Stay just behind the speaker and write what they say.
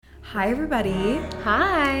Hi, everybody.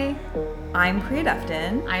 Hi, I'm Priya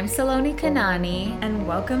Dufton. I'm Saloni Kanani. And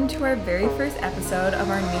welcome to our very first episode of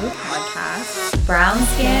our new podcast, Brown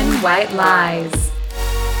Skin, White Lies.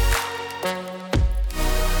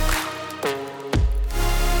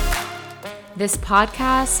 This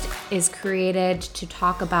podcast is created to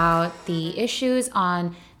talk about the issues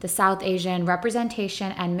on the South Asian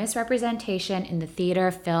representation and misrepresentation in the theater,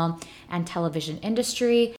 film, and television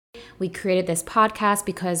industry. We created this podcast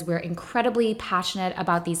because we're incredibly passionate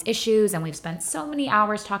about these issues and we've spent so many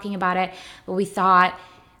hours talking about it. But we thought,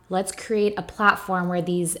 let's create a platform where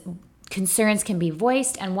these concerns can be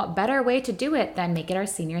voiced. And what better way to do it than make it our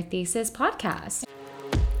senior thesis podcast?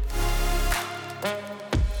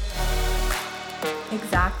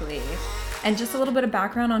 Exactly. And just a little bit of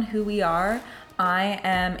background on who we are. I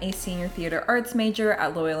am a senior theater arts major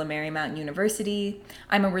at Loyola Marymount University.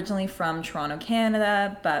 I'm originally from Toronto,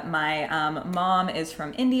 Canada, but my mom is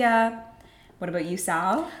from India. What about you,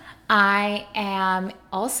 Sal? I am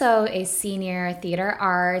also a senior theater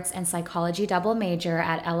arts and psychology double major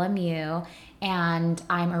at LMU, and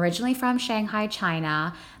I'm originally from Shanghai,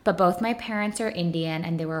 China, but both my parents are Indian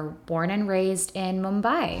and they were born and raised in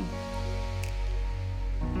Mumbai.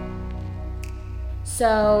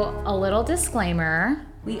 So, a little disclaimer.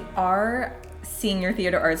 We are senior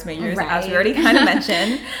theater arts majors, Right. as we already kind of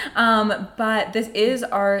mentioned. But this is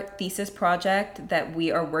our thesis project that we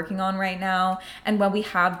are working on right now. And while we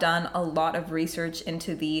have done a lot of research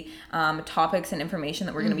into the topics and information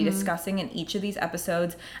that we're going to be discussing in each of these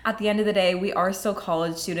episodes, at the end of the day, we are still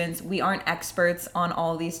college students. We aren't experts on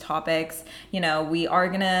all these topics. You know, we are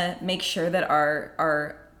going to make sure that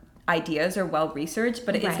our ideas are well researched,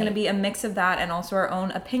 but it is going to be a mix of that and also our own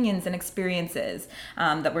opinions and experiences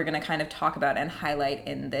that we're going to kind of talk about and highlight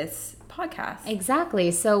in this podcast.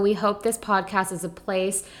 Exactly. So we hope this podcast is a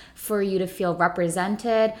place for you to feel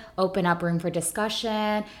represented, open up room for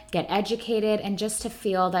discussion, get educated, and just to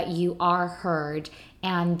feel that you are heard.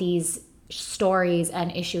 And these stories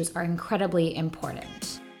and issues are incredibly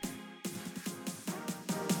important.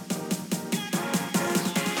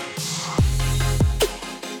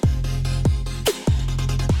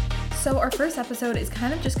 So our first episode is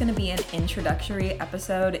kind of just going to be an introductory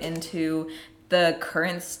episode into the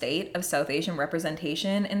current state of South Asian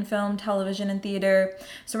representation in film, television, and theater.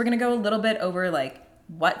 So we're going to go a little bit over like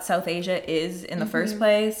what South Asia is in the first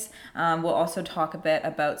place. We'll also talk a bit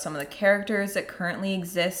about some of the characters that currently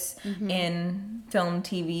exist in film,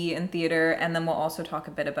 TV, and theater. And then we'll also talk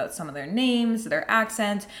a bit about some of their names, their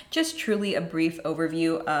accents, just truly a brief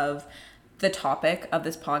overview of the topic of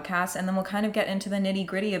this podcast, and then we'll kind of get into the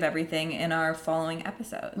nitty-gritty of everything in our following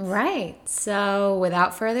episodes. Right. So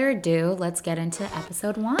without further ado, let's get into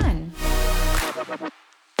episode 1.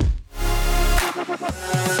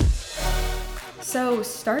 So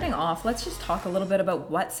starting off, let's just talk a little bit about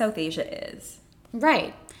what South Asia is.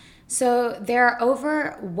 Right. So there are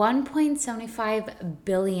over 1.75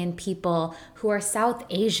 billion people who are South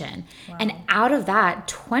Asian. Wow. And out of that,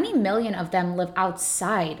 20 million of them live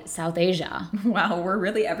outside South Asia. Wow, we're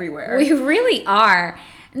really everywhere. We really are.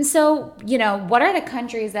 And so, you know, what are the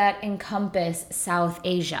countries that encompass South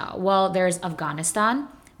Asia? Well, there's Afghanistan,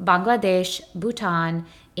 Bangladesh, Bhutan,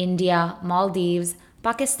 India, Maldives,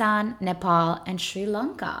 Pakistan, Nepal, and Sri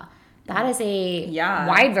Lanka. That is a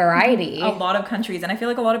wide variety. A lot of countries. And I feel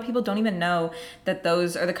like a lot of people don't even know that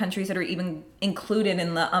those are the countries that are even included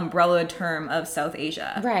in the umbrella term of South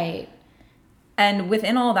Asia. Right. And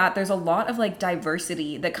within all that, there's a Lot of like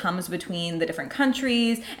diversity that comes between the different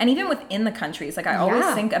countries and even within the countries. Like I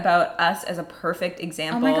always think about us as a perfect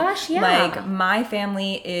example. Oh my gosh, yeah. Like my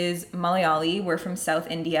family is Malayali. We're from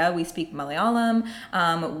South India. We speak Malayalam.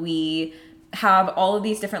 We have all of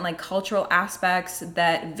these different like cultural aspects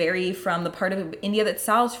that vary from the part of India that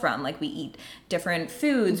Sal's from. Like we eat different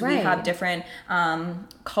foods, we have different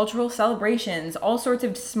cultural celebrations, all sorts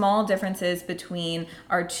of small differences between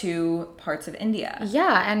our two parts of India.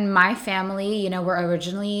 Yeah, and my family, you know, we're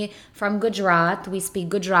originally from Gujarat. We speak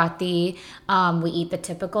Gujarati. We eat the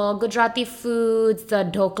typical Gujarati foods, the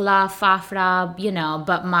dhokla, fafda, you know,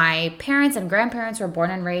 but my parents and grandparents were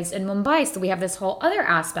born and raised in Mumbai, so we have this whole other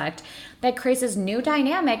aspect that creates this new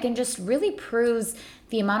dynamic and just really proves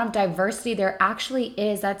the amount of diversity there actually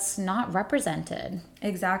is that's not represented.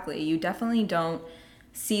 Exactly. You definitely don't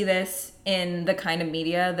see this in the kind of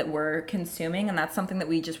media that we're consuming, and that's something that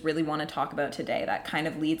we just really want to talk about today. That kind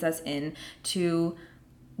of leads us into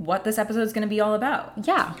what this episode is going to be all about.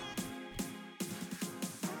 Yeah.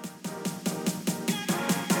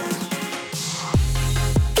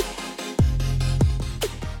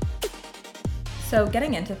 So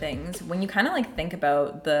getting into things, when you kind of like think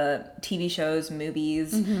about the TV shows,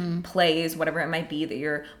 movies, plays, whatever it might be that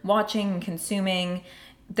you're watching and consuming,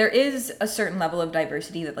 there is a certain level of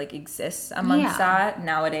diversity that like exists amongst that.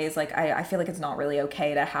 Nowadays, like I feel like it's not really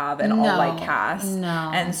okay to have an all-white cast.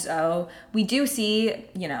 No. And so we do see,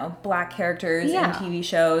 you know, black characters in TV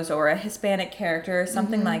shows or a Hispanic character,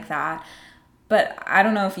 something like that. But I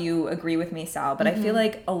don't know if you agree with me, Sal, but I feel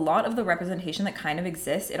like a lot of the representation that kind of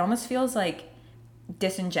exists, it almost feels like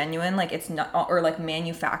disingenuous, like it's not, or like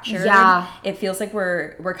manufactured. It feels like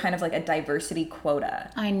we're kind of like a diversity quota.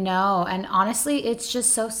 I know. And honestly, it's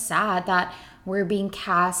just so sad that we're being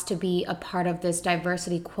cast to be a part of this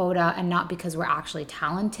diversity quota and not because we're actually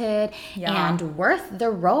talented and worth the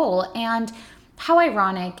role. And how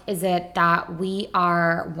ironic is it that we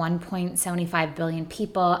are 1.75 billion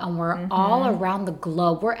people and we're all around the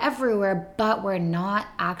globe. We're everywhere, but we're not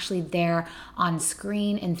actually there on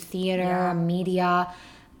screen, in theater, media.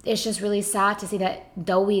 It's just really sad to see that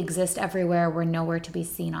though we exist everywhere, we're nowhere to be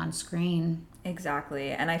seen on screen. Exactly.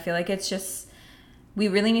 And I feel like it's just, we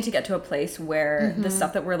really need to get to a place where the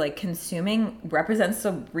stuff that we're like consuming represents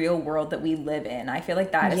the real world that we live in. I feel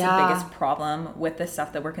like that is the biggest problem with the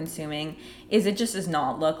stuff that we're consuming, is it just does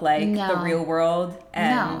not look like the real world.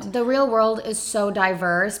 And the real world is so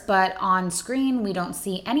diverse, but on screen we don't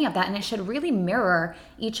see any of that, and it should really mirror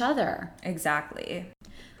each other. Exactly.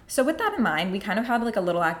 So with that in mind, we kind of had like a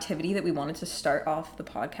little activity that we wanted to start off the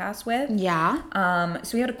podcast with.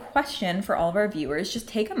 So we had a question for all of our viewers. Just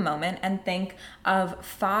take a moment and think of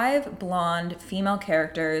 5 blonde female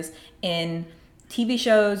characters in TV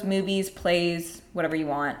shows, movies, plays, whatever you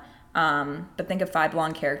want. But think of 5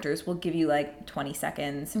 blonde characters. We'll give you like 20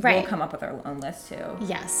 seconds. We'll come up with our own list too.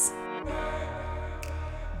 Yes.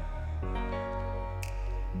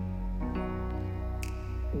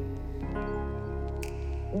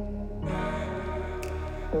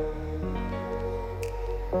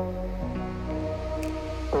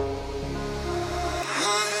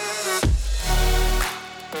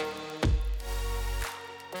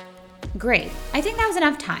 Great. I think that was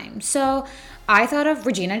enough time. So I thought of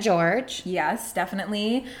Regina George. Yes,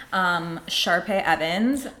 definitely. Sharpay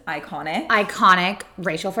Evans, iconic. Iconic.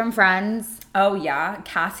 Rachel from Friends. Oh yeah,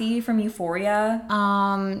 Cassie from Euphoria.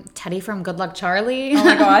 Teddy from Good Luck Charlie. Oh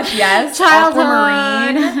my gosh, yes.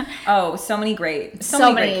 Childhood. Oh, so many great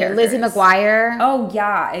great characters. Lizzie McGuire. Oh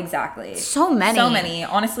yeah, exactly. So many.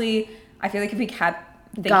 Honestly, I feel like if we kept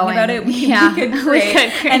thinking about it, we could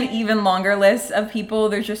create an even longer list of people.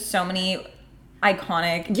 There's just so many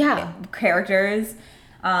iconic characters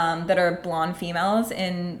that are blonde females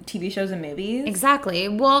in TV shows and movies. Exactly.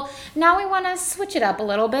 Well, now we want to switch it up a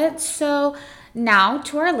little bit. So now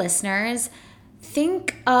to our listeners,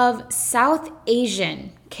 think of South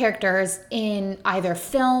Asian characters in either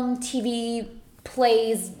film, TV,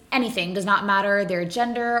 plays, anything. Does not matter their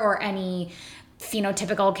gender or any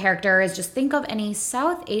phenotypical characters. Just think of any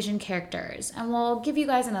South Asian characters, and we'll give you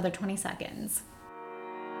guys another 20 seconds.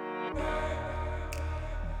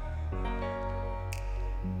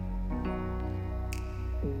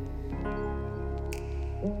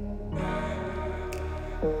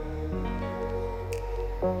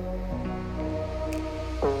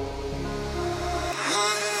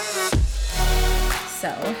 So,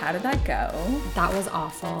 how did that go? That was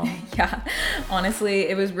awful. Yeah, honestly,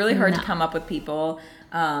 it was really hard to come up with people,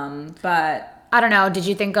 but I don't know. Did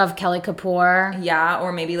you think of Kelly Kapoor? Yeah,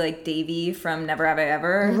 or maybe like Davy from Never Have I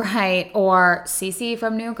Ever. Right, or Cece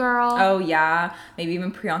from New Girl. Oh yeah, maybe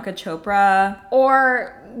even Priyanka Chopra.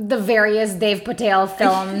 Or the various Dev Patel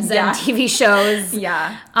films and TV shows.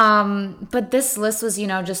 Yeah. But this list was,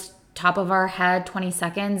 just top of our head, 20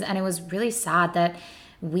 seconds, and it was really sad that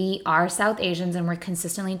we are South Asians and we're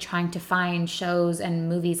consistently trying to find shows and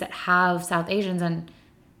movies that have South Asians, and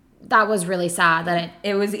that was really sad that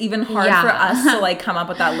it was even hard for us to like come up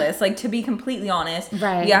with that list. Like, to be completely honest, we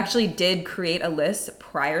actually did create a list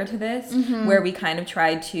prior to this where we kind of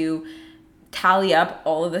tried to tally up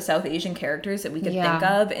all of the South Asian characters that we could think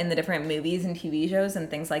of in the different movies and TV shows and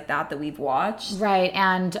things like that we've watched. Right.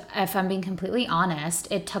 And if I'm being completely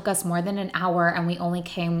honest, it took us more than an hour and we only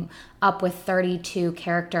came up with 32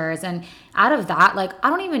 characters. And out of that, like, I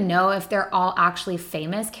don't even know if they're all actually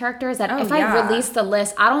famous characters. That if I released the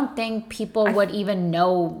list, I don't think people would even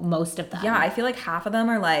know most of them. Yeah, I feel like half of them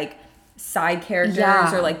are like side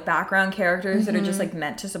characters or like background characters that are just like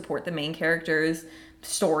meant to support the main character's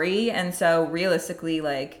story. And so realistically,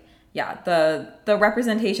 like, the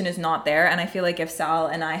representation is not there. And I feel like if Sal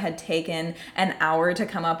and I had taken an hour to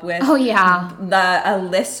come up with a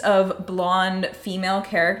list of blonde female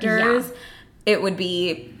characters, it would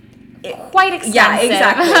be quite extensive. Yeah,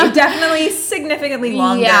 exactly. Definitely significantly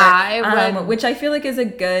longer. Yeah, it would. Which I feel like is a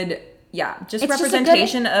good, just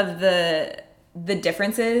representation of the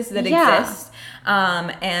differences that exist,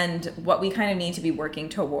 and what we kind of need to be working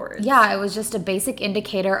towards. Yeah, it was just a basic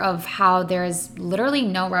indicator of how there's literally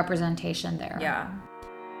no representation there. Yeah.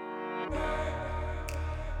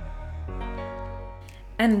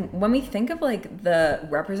 And when we think of like the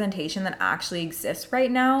representation that actually exists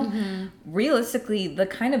right now, realistically, the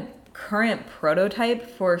kind of current prototype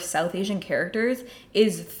for South Asian characters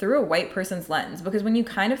is through a white person's lens. Because when you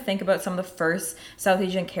kind of think about some of the first South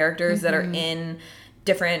Asian characters that are in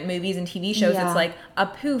different movies and TV shows, it's like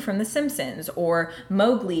Apu from The Simpsons or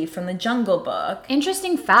Mowgli from The Jungle Book.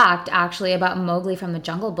 Interesting fact, actually, about Mowgli from The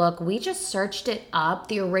Jungle Book. We just searched it up,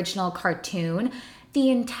 the original cartoon.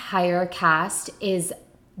 The entire cast is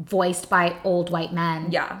voiced by old white men.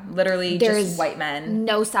 Yeah, literally just white men.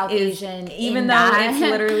 No South Asian. Even though it's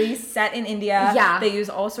literally set in India, they use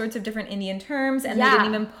all sorts of different Indian terms, and they didn't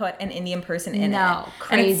even put an Indian person in it. No,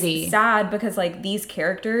 crazy. And it's sad because like these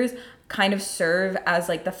characters kind of serve as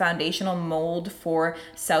like the foundational mold for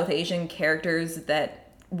South Asian characters that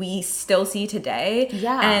we still see today.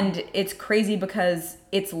 Yeah. And it's crazy because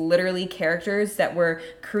it's literally characters that were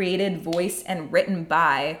created, voiced, and written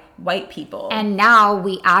by white people. And now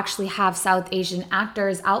we actually have South Asian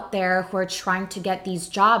actors out there who are trying to get these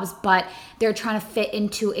jobs, but they're trying to fit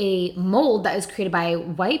into a mold that was created by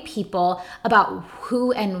white people about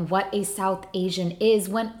who and what a South Asian is,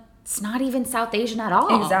 when it's not even South Asian at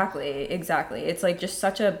all. Exactly. It's like just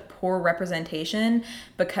such a poor representation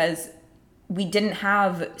because we didn't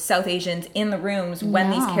have South Asians in the rooms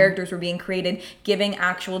when these characters were being created, giving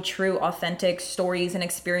actual, true, authentic stories and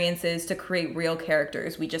experiences to create real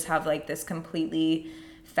characters. We just have like this completely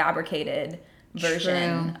fabricated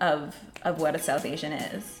version of what a South Asian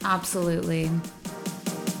is. Absolutely.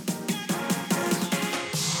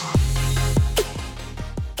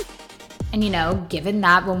 And, you know, given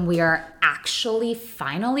that when we are actually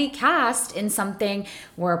finally cast in something,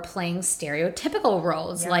 we're playing stereotypical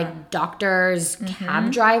roles like doctors,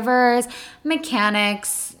 cab drivers,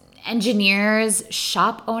 mechanics, engineers,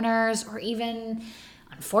 shop owners, or even,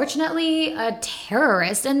 unfortunately, a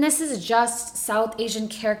terrorist. And this is just South Asian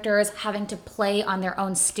characters having to play on their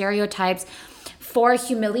own stereotypes for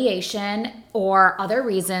humiliation or other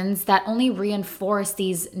reasons that only reinforce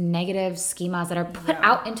these negative schemas that are put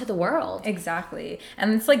out into the world. Exactly.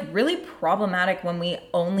 And it's like really problematic when we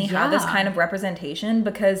only have this kind of representation,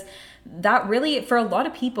 because that really, for a lot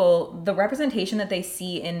of people, the representation that they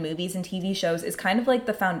see in movies and TV shows is kind of like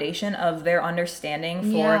the foundation of their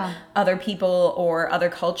understanding for other people or other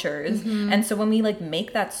cultures. And so when we like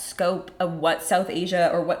make that scope of what South Asia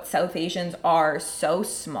or what South Asians are so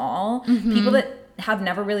small, people that have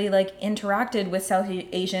never really like interacted with South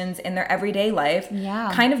Asians in their everyday life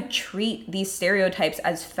kind of treat these stereotypes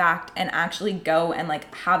as fact and actually go and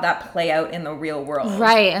like have that play out in the real world.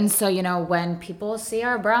 Right. And so, you know, when people see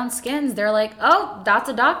our brown skins, they're like, oh, that's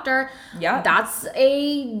a doctor. Yeah. That's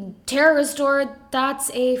a terrorist, or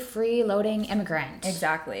that's a freeloading immigrant.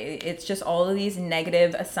 Exactly. It's just all of these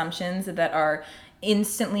negative assumptions that are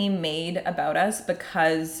instantly made about us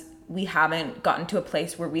because we haven't gotten to a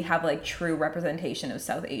place where we have like true representation of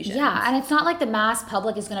South Asians. Yeah, and it's not like the mass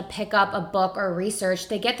public is going to pick up a book or research.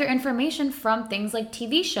 They get their information from things like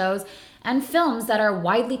TV shows and films that are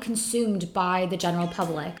widely consumed by the general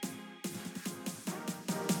public.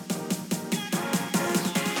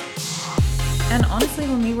 And honestly,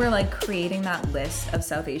 when we were like creating that list of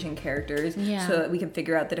South Asian characters so that we could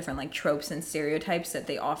figure out the different like tropes and stereotypes that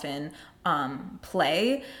they often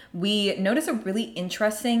play, we noticed a really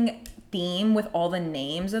interesting theme with all the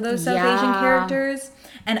names of those South Asian characters.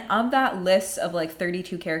 And of that list of like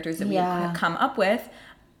 32 characters that we come up with,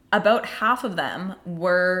 about half of them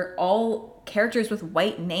were all characters with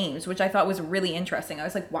white names, which I thought was really interesting. I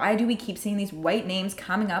was like, why do we keep seeing these white names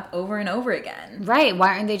coming up over and over again? Right. Why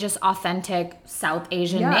aren't they just authentic South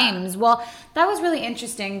Asian names? Well, that was really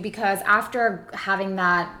interesting because after having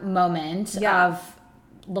that moment of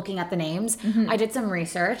looking at the names, I did some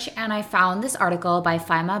research and I found this article by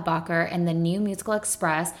Faima Bakr in the New Musical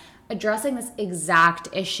Express addressing this exact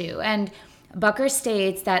issue. And Bakr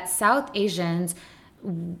states that South Asians,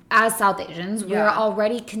 we're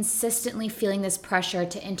already consistently feeling this pressure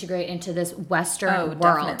to integrate into this Western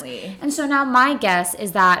world. Definitely. And so now my guess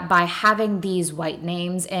is that by having these white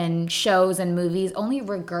names in shows and movies only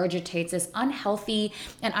regurgitates this unhealthy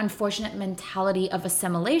and unfortunate mentality of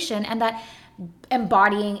assimilation, and that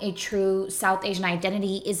embodying a true South Asian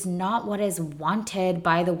identity is not what is wanted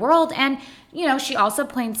by the world. And, she also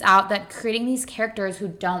points out that creating these characters who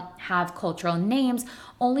don't have cultural names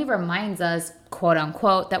only reminds us, quote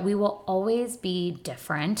unquote, that we will always be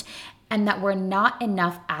different and that we're not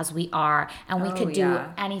enough as we are, and we could do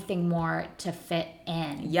anything more to fit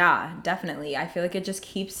in. Yeah, definitely. I feel like it just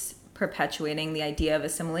keeps perpetuating the idea of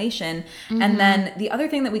assimilation. And then the other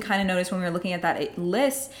thing that we kind of noticed when we were looking at that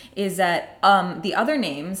list is that the other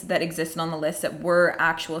names that existed on the list that were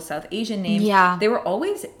actual South Asian names, they were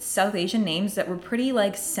always South Asian names that were pretty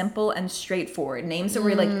like simple and straightforward, names that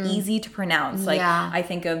were like easy to pronounce. Like I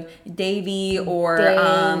think of Devi or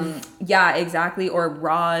or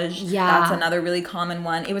Raj. That's another really common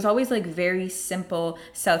one. It was always like very simple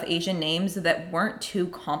South Asian names that weren't too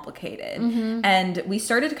complicated. And we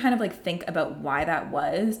started to kind of like think about why that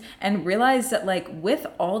was and realize that like with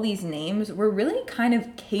all these names we're really kind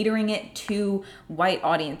of catering it to white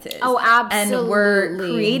audiences. Oh, absolutely. And we're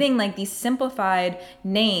creating like these simplified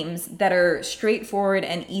names that are straightforward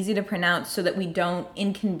and easy to pronounce so that we don't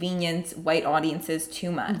inconvenience white audiences too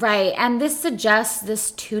much. Right. And this suggests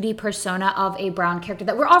this 2D persona of a brown character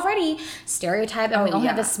that we're already stereotyped and we only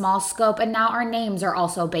have a small scope, and now our names are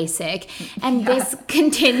also basic. And this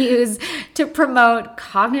continues to promote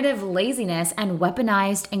cognitive laziness and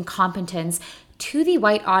weaponized incompetence to the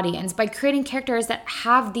white audience by creating characters that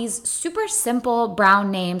have these super simple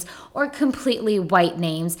brown names or completely white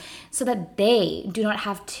names so that they do not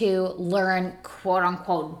have to learn quote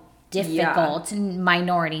unquote difficult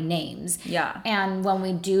minority names. And when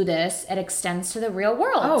we do this, it extends to the real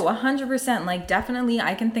world. Oh, 100%. Like definitely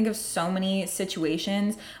I can think of so many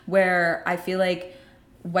situations where I feel like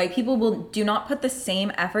white people do not put the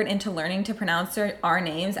same effort into learning to pronounce our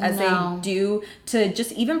names as they do to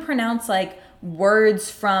just even pronounce like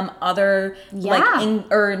words from other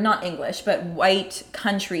or not English but white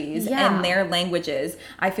countries and their languages.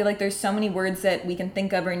 I feel like there's so many words that we can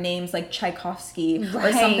think of or names like Tchaikovsky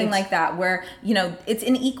or something like that where it's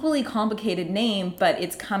an equally complicated name but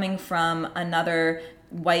it's coming from another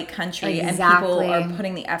white country and people are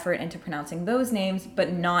putting the effort into pronouncing those names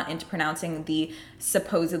but not into pronouncing the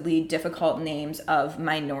supposedly difficult names of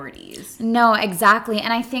minorities. No, exactly.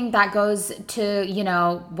 And I think that goes to,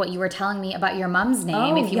 what you were telling me about your mom's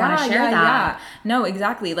name, if you want to share that. No,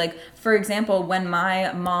 exactly. Like, for example, when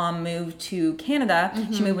my mom moved to Canada,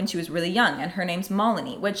 she moved when she was really young and her name's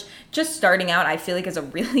Malini, which just starting out, I feel like is a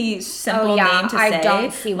really simple name to say. I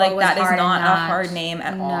don't see what that was is not a hard name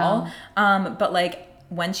at all. But like,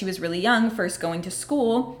 when she was really young, first going to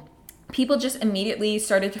school, people just immediately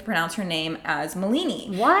started to pronounce her name as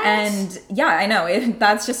Malini. What? And I know.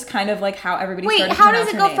 That's just kind of like how everybody started to Wait, pronounce how her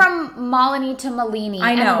does it go name. from Malini to Malini?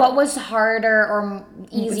 I know. And what was harder or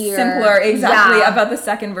easier? Simpler, exactly, about the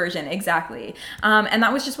second version, exactly. And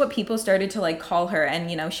that was just what people started to like call her.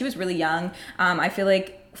 And, she was really young. I feel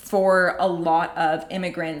like for a lot of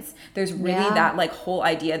immigrants, there's really that like whole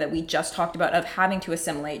idea that we just talked about of having to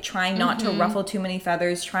assimilate, trying not to ruffle too many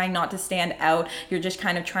feathers, trying not to stand out. You're just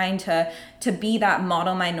kind of trying to be that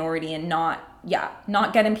model minority and not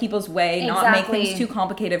get in people's way, not make things too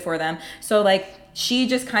complicated for them. So like she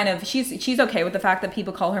just kind of she's okay with the fact that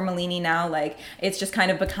people call her Malini now. Like it's just kind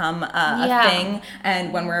of become a thing.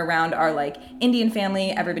 And when we're around our like Indian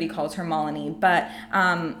family, everybody calls her Malini. But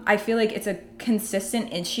I feel like it's a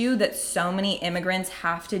consistent issue that so many immigrants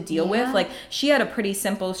have to deal with. Like she had a pretty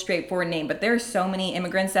simple, straightforward name, but there are so many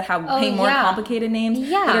immigrants that have way more complicated names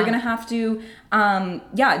that are gonna have to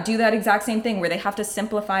do that exact same thing where they have to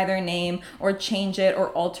simplify their name or change it or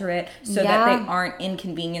alter it so that they aren't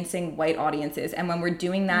inconveniencing white audiences. And when we're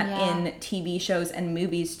doing that in TV shows and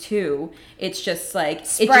movies too, it's just like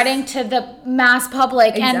spreading to the mass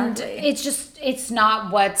public. Exactly. And it's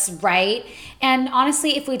not what's right. And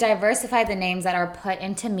honestly, if we diversify the names that are put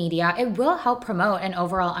into media, it will help promote an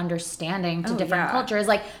overall understanding to different cultures.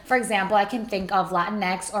 Like, for example, I can think of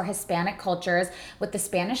Latinx or Hispanic cultures with the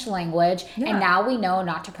Spanish language, and now we know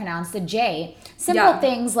not to pronounce the J. Simple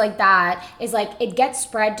things like that is like it gets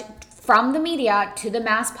spread from the media to the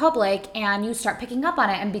mass public and you start picking up on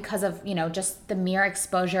it. And because of, just the mere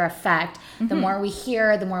exposure effect, the more we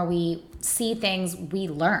hear, the more we see things, we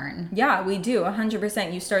learn. Yeah, we do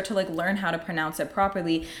 100%. You start to like learn how to pronounce it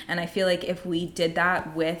properly. And I feel like if we did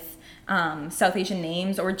that with South Asian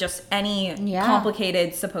names or just any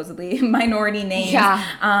complicated, supposedly minority names,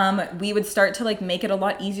 we would start to like make it a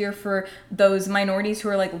lot easier for those minorities who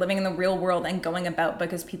are like living in the real world and going about,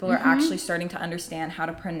 because people are actually starting to understand how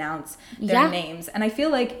to pronounce their names. And I feel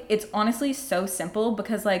like it's honestly so simple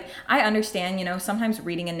because like I understand, sometimes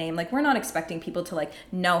reading a name, like we're not expecting people to like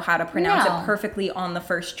know how to pronounce pronounce No. it perfectly on the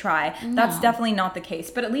first try. That's definitely not the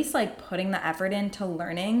case. But at least like putting the effort into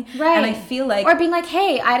learning. Right. And I feel like, or being like,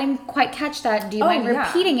 hey, I didn't quite catch that. Do you mind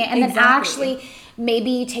repeating it? And then actually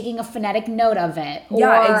maybe taking a phonetic note of it. Or,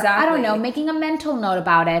 I don't know, making a mental note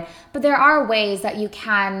about it. But there are ways that you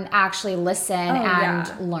can actually listen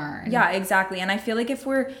and learn. Yeah, exactly. And I feel like if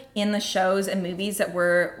we're in the shows and movies that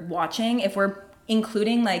we're watching, if we're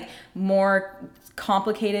including like more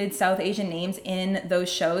complicated South Asian names in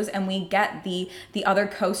those shows, and we get the other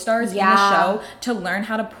co-stars in the show to learn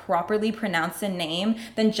how to properly pronounce the name,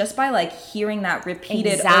 then just by like hearing that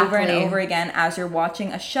repeated over and over again as you're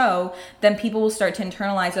watching a show, then people will start to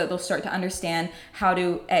internalize it. They'll start to understand how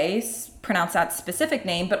to pronounce that specific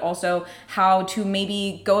name, but also how to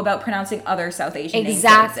maybe go about pronouncing other South Asian names.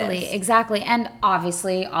 Exactly. And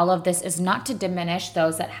obviously all of this is not to diminish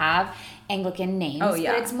those that have Anglican names, but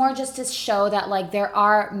it's more just to show that like there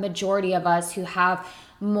are majority of us who have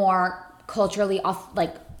more culturally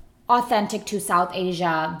authentic to South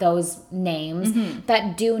Asia, those names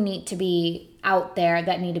that do need to be out there,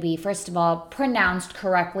 that need to be, first of all, pronounced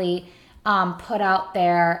correctly, put out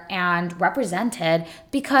there and represented,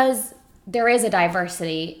 because there is a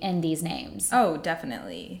diversity in these names. Oh,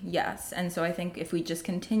 definitely. Yes. And so I think if we just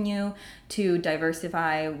continue to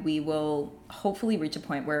diversify, we will hopefully reach a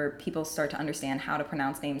point where people start to understand how to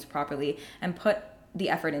pronounce names properly and put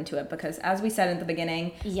the effort into it. Because as we said at the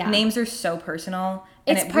beginning, names are so personal.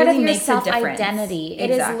 It's and it part really of your makes self-identity.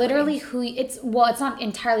 It is literally it's not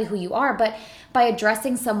entirely who you are, but by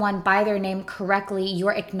addressing someone by their name correctly,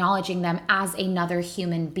 you're acknowledging them as another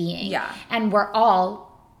human being. Yeah. And we're all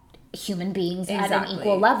human beings at an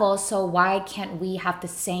equal level, so why can't we have the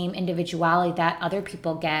same individuality that other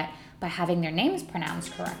people get by having their names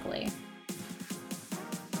pronounced correctly?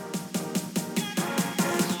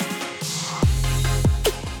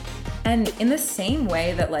 And in the same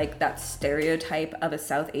way that like that stereotype of a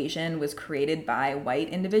South Asian was created by white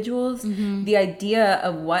individuals, the idea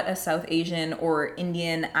of what a South Asian or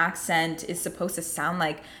Indian accent is supposed to sound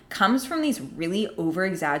like comes from these really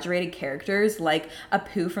over-exaggerated characters like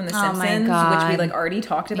Apu from The Simpsons, which we like already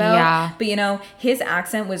talked about. Yeah. But you know, his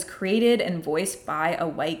accent was created and voiced by a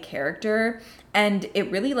white character, and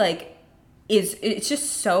it really like it's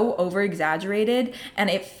just so over-exaggerated, and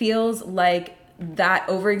it feels like that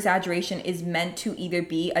over-exaggeration is meant to either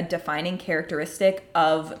be a defining characteristic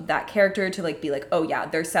of that character to like be like, oh yeah,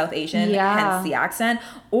 they're South Asian, hence the accent,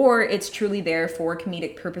 or it's truly there for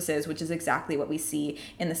comedic purposes, which is exactly what we see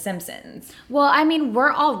in The Simpsons. Well, I mean,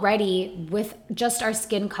 we're already, with just our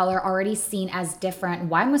skin color, already seen as different.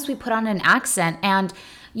 Why must we put on an accent? And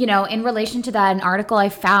you know, in relation to that, an article I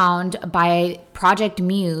found by Project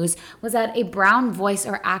Muse was that a brown voice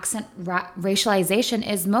or accent racialization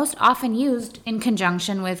is most often used in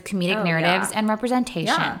conjunction with comedic narratives and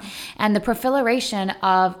representation. Yeah. And the proliferation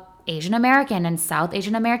of Asian American and South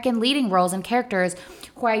Asian American leading roles and characters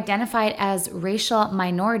who are identified as racial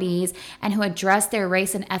minorities and who address their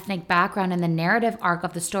race and ethnic background in the narrative arc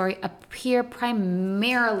of the story appear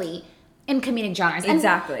primarily in comedic genres.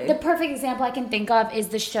 Exactly. And the perfect example I can think of is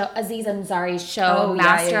the show, Aziz Ansari's show,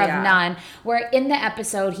 Master of None, where in the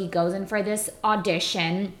episode he goes in for this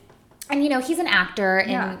audition. And, you know, he's an actor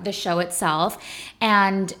in the show itself.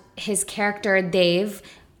 And his character, Dave,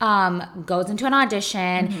 goes into an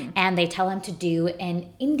audition and they tell him to do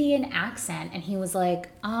an Indian accent. And he was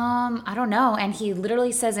like, I don't know. And he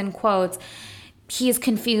literally says in quotes, he is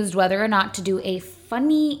confused whether or not to do a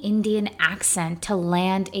funny Indian accent to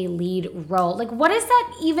land a lead role. Like, what does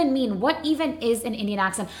that even mean? What even is an Indian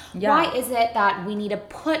accent? Yeah. Why is it that we need to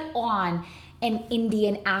put on an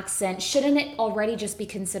Indian accent? Shouldn't it already just be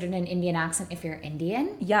considered an Indian accent if you're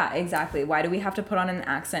Indian? Yeah, exactly. Why do we have to put on an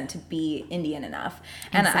accent to be Indian enough?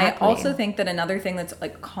 And I also think that another thing that's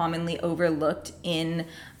like commonly overlooked in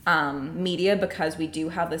media, because we do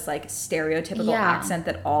have this like stereotypical accent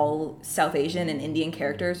that all South Asian and Indian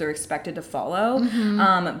characters are expected to follow.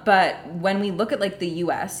 But when we look at like the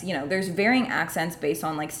US, you know, there's varying accents based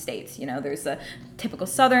on like states. You know, there's the typical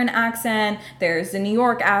Southern accent, there's the New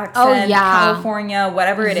York accent, California,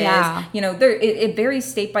 whatever it is. You know, it varies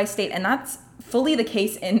state by state, and that's fully the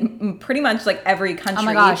case in pretty much like every country. Oh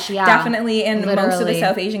my gosh, yeah. Definitely in most of the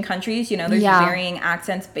South Asian countries, you know, there's varying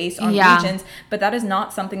accents based on regions, but that is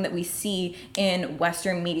not something that we see in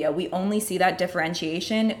Western media. We only see that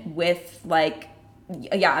differentiation with like,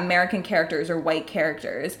 American characters or white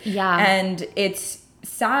characters. Yeah. And it's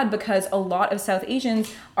sad because a lot of South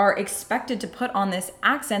Asians are expected to put on this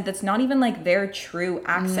accent that's not even like their true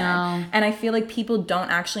accent. No. And I feel like people don't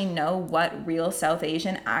actually know what real South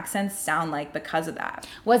Asian accents sound like because of that.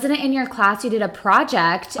 Wasn't it in your class you did a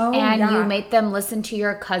project and yeah. you made them listen to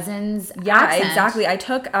your cousin's Yeah, accent? exactly. I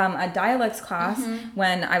took a dialects class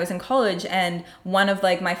when I was in college, and one of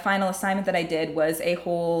like my final assignment that I did was a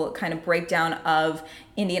whole kind of breakdown of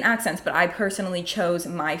Indian accents, but I personally chose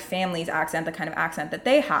my family's accent, the kind of accent that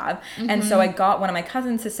they have. And so I got one of my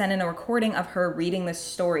cousins to send in a recording of her reading this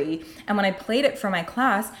story. And when I played it for my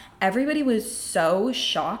class, everybody was so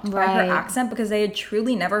shocked by her accent because they had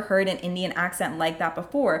truly never heard an Indian accent like that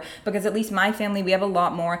before. Because at least my family, we have a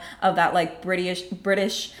lot more of that like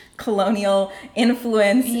British colonial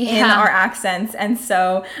influence in our accents. And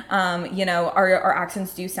so, you know, our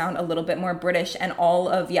accents do sound a little bit more British. And all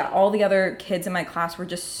the other kids in my class were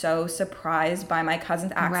just so surprised by my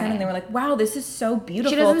cousin's accent. And they were like, wow, this is so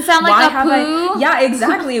beautiful. She doesn't sound like a poo. Yeah,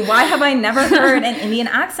 exactly. Why have I never heard an Indian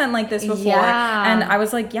accent like this before? Yeah. And I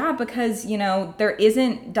was like, yeah, because, you know, there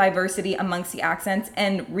isn't diversity amongst the accents.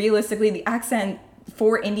 And realistically, the accent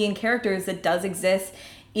for Indian characters that does exist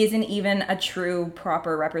isn't even a true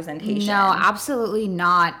proper representation. No, absolutely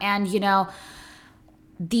not. And, you know,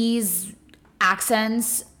 these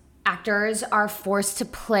accents, actors are forced to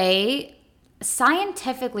play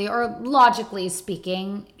scientifically or logically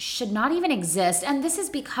speaking should not even exist. And this is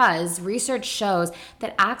because research shows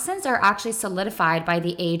that accents are actually solidified by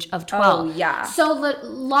the age of 12. Oh, yeah. So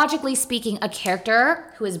logically speaking, a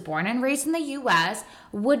character who is born and raised in the US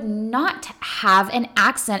would not have an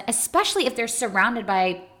accent, especially if they're surrounded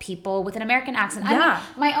by people with an American accent. Yeah.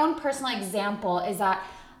 I mean, my own personal example is that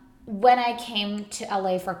when I came to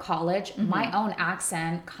LA for college, my own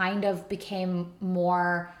accent kind of became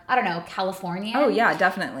more, I don't know, Californian. Oh, yeah,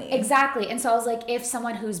 definitely. Exactly. And so I was like, if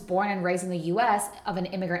someone who's born and raised in the US of an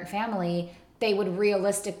immigrant family, they would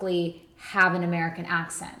realistically have an American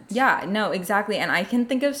accent. Yeah, no, exactly. And I can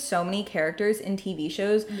think of so many characters in TV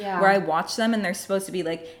shows where I watch them and they're supposed to be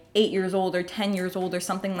like 8 years old or 10 years old or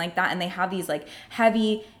something like that. And they have these like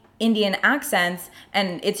heavy Indian accents,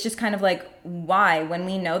 and it's just kind of like, why, when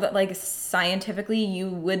we know that like scientifically you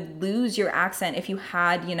would lose your accent if you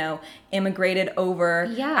had, you know, immigrated over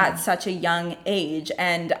at such a young age.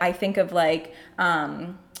 And I think of like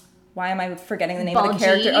why am I forgetting the name of the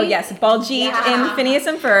character? Oh, yes, Baljeet in Phineas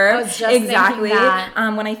and Ferb. I was just exactly thinking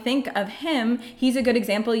that. When I think of him, he's a good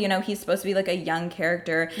example. You know, he's supposed to be like a young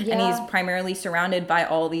character, and he's primarily surrounded by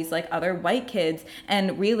all these like other white kids.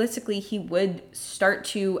 And realistically, he would start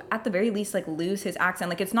to, at the very least, like lose his accent.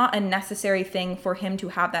 Like, it's not a necessary thing for him to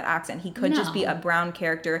have that accent. He could just be a brown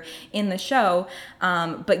character in the show,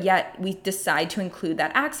 but yet we decide to include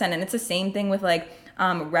that accent. And it's the same thing with like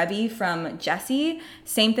Revy from Jessie.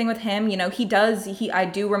 Same thing with him. You know, I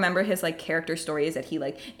do remember his like character stories that he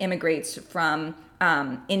like immigrates from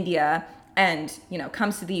India and, you know,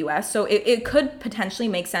 comes to the US. So it could potentially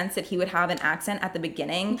make sense that he would have an accent at the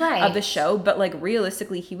beginning of the show, but like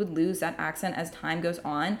realistically he would lose that accent as time goes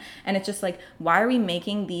on. And it's just like, why are we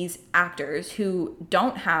making these actors who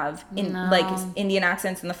don't have like Indian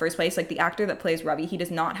accents in the first place? Like the actor that plays Ravi, he does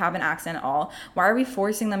not have an accent at all. Why are we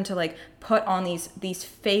forcing them to like put on these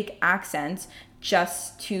fake accents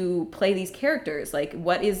just to play these characters? Like,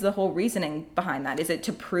 what is the whole reasoning behind that? Is it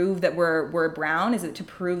to prove that we're brown? Is it to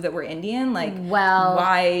prove that we're Indian? Like,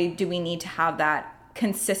 why do we need to have that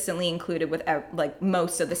consistently included with like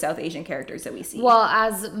most of the South Asian characters that we see? Well,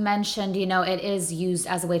 as mentioned, you know, it is used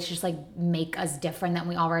as a way to just like make us different than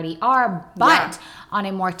we already are, but on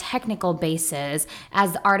a more technical basis,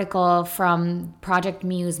 as the article from Project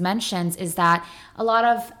Muse mentions, is that a lot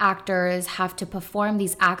of actors have to perform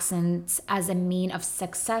these accents as a mean of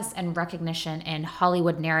success and recognition in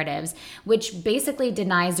Hollywood narratives, which basically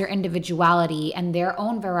denies their individuality and their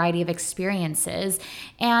own variety of experiences.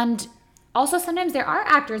 And also, sometimes there are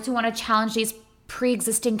actors who want to challenge these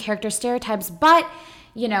pre-existing character stereotypes, but,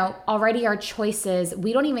 you know, already our choices,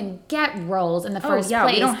 we don't even get roles in the first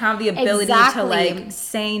place. We don't have the ability to, like,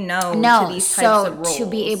 say no to these types of roles. So to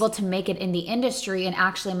be able to make it in the industry and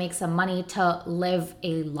actually make some money to live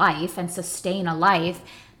a life and sustain a life,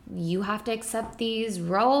 you have to accept these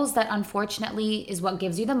roles that unfortunately is what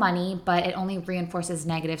gives you the money, but it only reinforces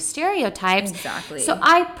negative stereotypes. Exactly. So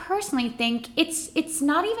I personally think it's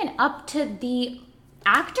not even up to the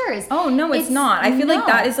actors. Oh, no, it's not. I feel like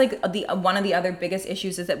that is like one of the other biggest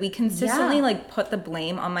issues is that we consistently like put the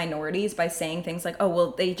blame on minorities by saying things like, oh,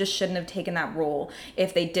 well, they just shouldn't have taken that role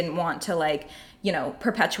if they didn't want to, like, you know,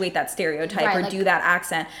 perpetuate that stereotype or do that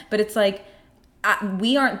accent. But it's like,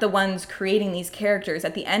 we aren't the ones creating these characters.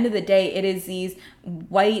 At the end of the day, it is these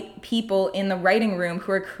white people in the writing room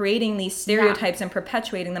who are creating these stereotypes and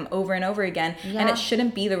perpetuating them over and over again. And it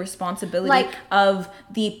shouldn't be the responsibility of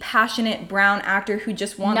the passionate brown actor who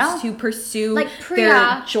just wants to pursue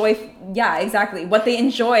their joy. Yeah, exactly. What they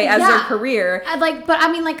enjoy as their career. But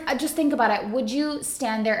I mean, just think about it. Would you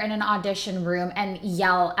stand there in an audition room and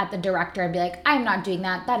yell at the director and be like, I'm not doing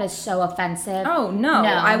that. That is so offensive. Oh, no.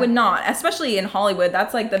 I would not. Especially in Hollywood.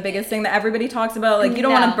 That's like the biggest thing that everybody talks about. Like, you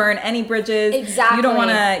don't want to burn any bridges. Exactly. You don't want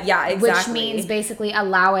to, exactly. Which means basically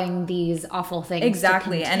allowing these awful things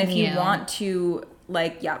exactly. to continue. And if you want to,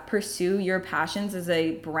 pursue your passions as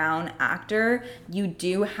a brown actor, you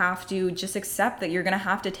do have to just accept that you're going to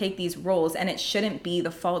have to take these roles. And it shouldn't be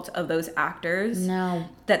the fault of those actors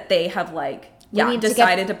that they have,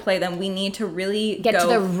 decided to play them. We need to really get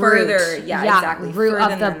go to the further. Root. Exactly. Root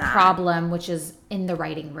of the problem, which is in the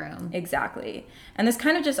writing room. Exactly. And this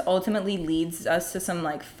kind of just ultimately leads us to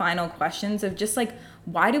some final questions of just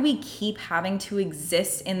why do we keep having to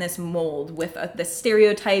exist in this mold with the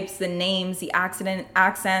stereotypes, the names, the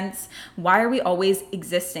accents? Why are we always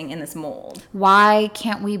existing in this mold? Why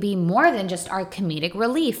can't we be more than just our comedic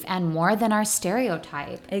relief and more than our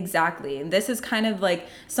stereotype? Exactly. This is kind of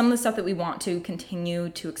some of the stuff that we want to continue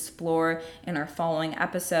to explore in our following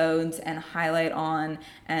episodes and highlight on,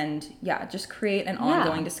 and just create an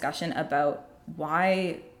ongoing discussion about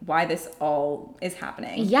why this all is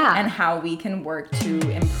happening and how we can work to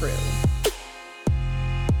improve.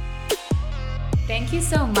 Thank you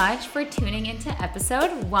so much for tuning into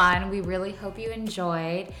episode 1. We really hope you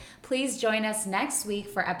enjoyed. Please join us next week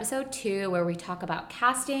for episode 2, where we talk about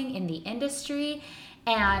casting in the industry.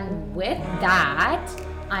 And with that,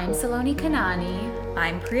 I'm Saloni Kanani.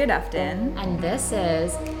 I'm Priya Dufton. And this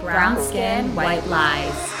is Brown Skin, White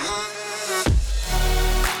Lies.